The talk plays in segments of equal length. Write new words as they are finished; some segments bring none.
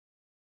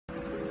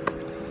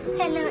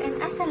Hello and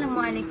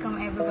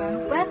Assalamualaikum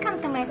everyone. Welcome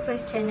to my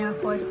first channel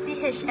for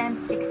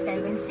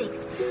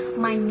CHM676.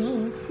 My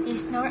name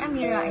is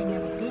Nuramirah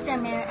Ainaa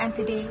Jamil, and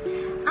today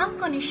I'm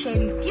going to share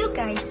with you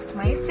guys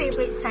my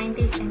favorite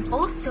scientist and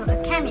also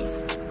a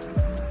chemist.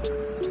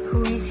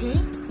 Who is he?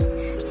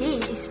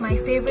 He is my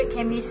favorite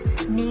chemist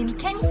named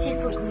Kenichi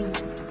Fukui.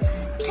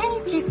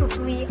 Kenichi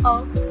Fukui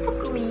or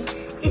Fukui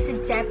is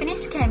a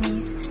Japanese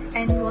chemist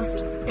and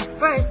was the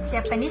first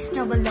Japanese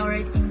Nobel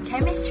laureate in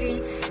chemistry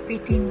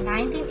between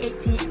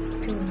 1980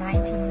 to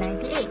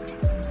 1998.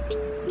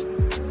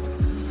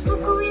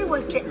 Fukui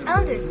was the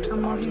eldest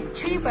among his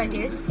three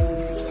brothers.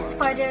 His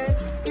father,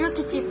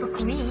 Ryukichi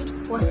Fukui,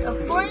 was a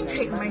foreign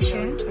trade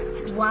merchant,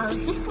 while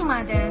his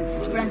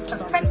mother runs a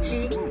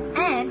factory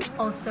and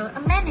also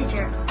a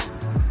manager.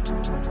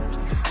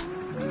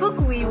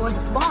 Fukui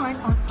was born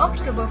on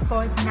October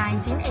 4,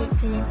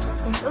 1918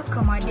 in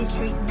Ukuma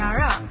district,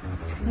 Nara.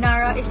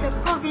 Nara is a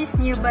province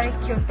nearby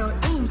Kyoto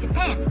in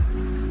Japan.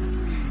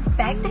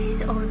 Back to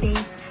his old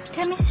days,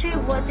 chemistry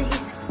wasn't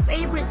his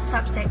favorite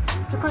subject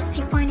because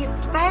he found it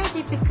very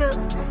difficult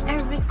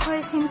and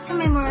requires him to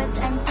memorize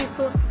and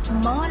prefer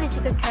more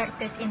logical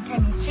characters in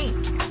chemistry.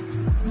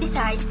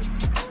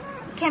 Besides,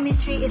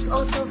 chemistry is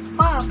also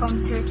far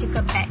from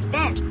theoretical back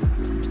then.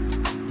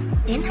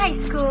 In high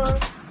school,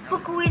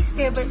 Fukui's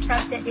favorite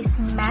subject is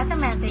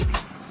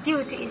mathematics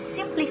due to its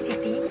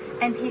simplicity,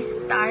 and he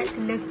started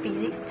to love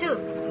physics too.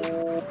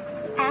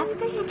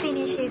 After he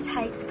finished his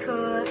high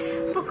school,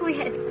 Fukui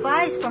had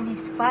advice from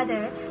his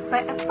father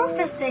by a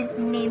professor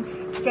named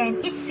Jan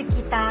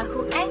Itsukita,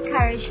 who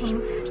encouraged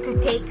him to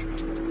take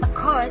a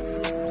course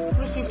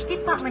which is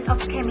Department of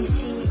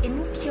Chemistry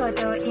in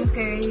Kyoto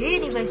Imperial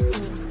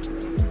University.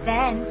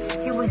 Then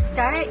he was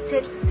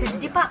directed to the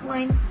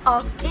Department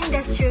of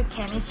Industrial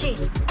Chemistry.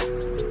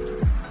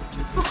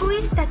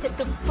 Fukui started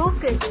to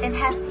focus and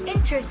have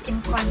interest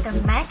in quantum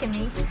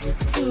mechanics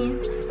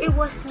since it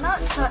was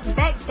not taught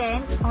back then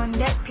on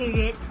that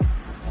period,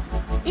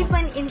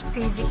 even in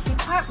physics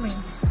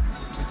departments.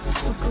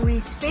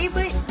 Fukui's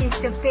favorite is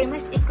the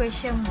famous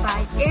equation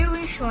by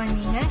Erwin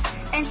Schrödinger,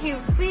 and he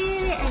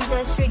really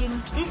enjoys reading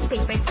these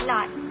papers a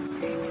lot.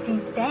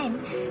 Since then,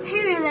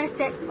 he realized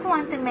that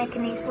quantum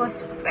mechanics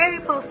was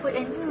very powerful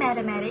in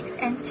mathematics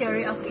and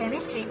theory of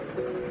chemistry.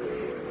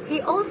 He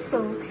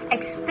also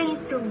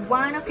explained to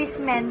one of his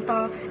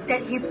mentors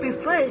that he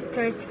prefers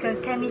theoretical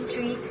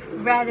chemistry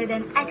rather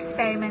than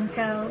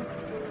experimental.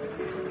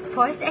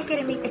 For his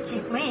academic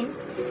achievement,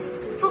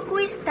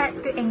 Fukui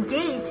started to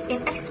engage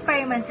in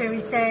experimental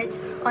research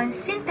on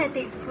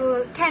synthetic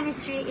fuel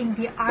chemistry in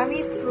the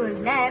Army Fuel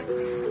Lab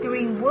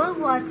during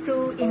World War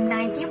II in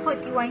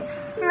 1941,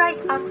 right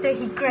after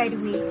he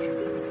graduated.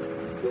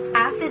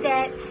 After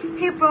that,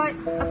 he brought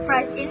a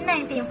prize in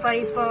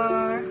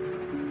 1944.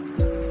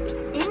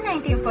 In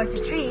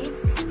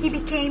 1943, he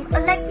became a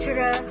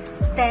lecturer,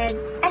 then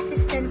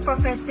assistant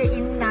professor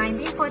in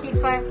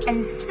 1945,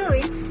 and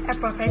soon a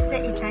professor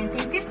in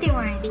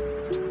 1951.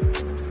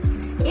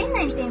 In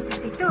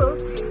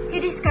 1952, he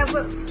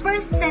discovered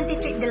first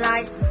scientific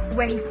delights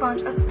where he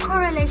found a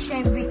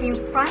correlation between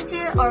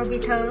frontier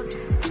orbital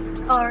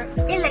or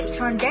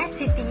electron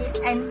density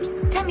and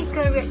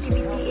chemical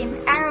reactivity in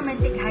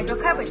aromatic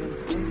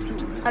hydrocarbons.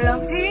 A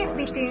long period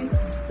between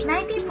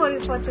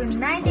 1944 to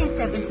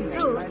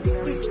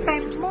 1972, he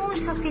spent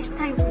most of his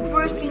time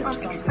working on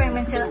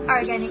experimental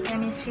organic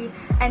chemistry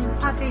and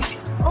published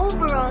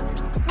overall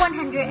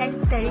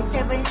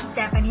 137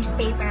 Japanese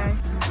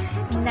papers.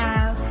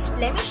 Now,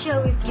 let me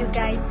share with you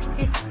guys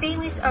his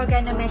famous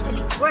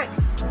organometallic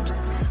works.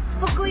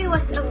 Fukui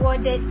was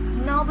awarded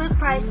Nobel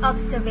Prize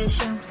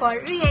Observation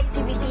for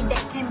reactivity that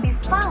can be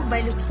found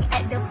by looking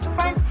at the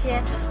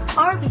frontier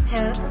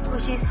orbital,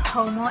 which is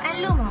HOMO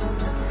and LUMO.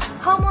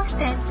 HOMO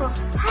stands for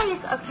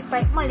highest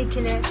occupied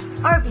molecular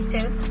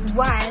orbital,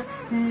 while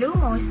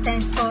LUMO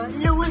stands for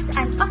lowest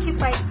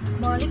unoccupied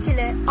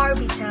molecular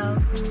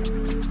orbital.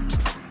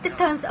 The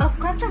terms of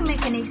quantum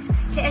mechanics,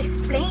 he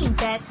explained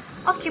that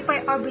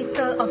occupied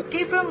orbital of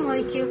different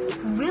molecules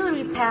will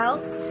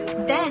repel.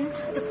 Then,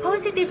 the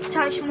positive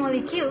charged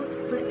molecule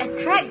will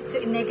attract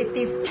to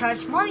negative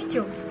charged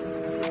molecules.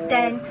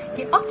 Then,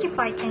 the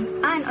occupied and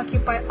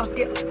unoccupied of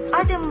the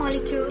other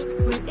molecule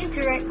will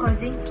interact,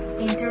 causing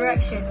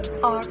interaction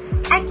or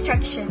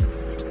attractions.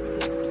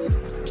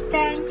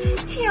 Then,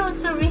 he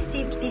also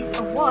received this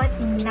award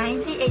in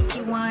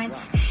 1981,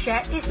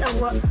 shared this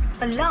award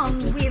along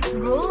with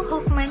Roald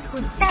Hoffmann,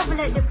 who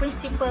developed the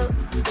principle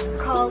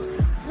called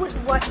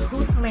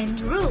Woodward-Hoffmann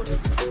rules.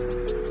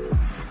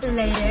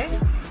 Later,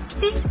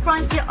 this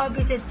frontier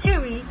orbital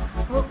theory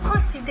was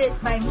considered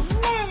by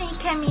many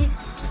chemists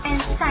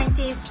and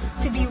scientists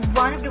to be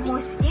one of the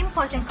most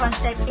important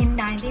concepts in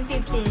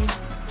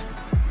 1950s.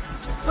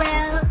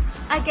 Well,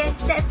 I guess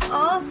that's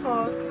all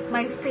for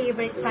my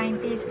favorite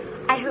scientist.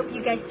 I hope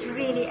you guys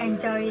really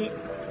enjoy it.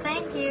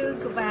 Thank you.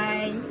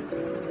 Goodbye.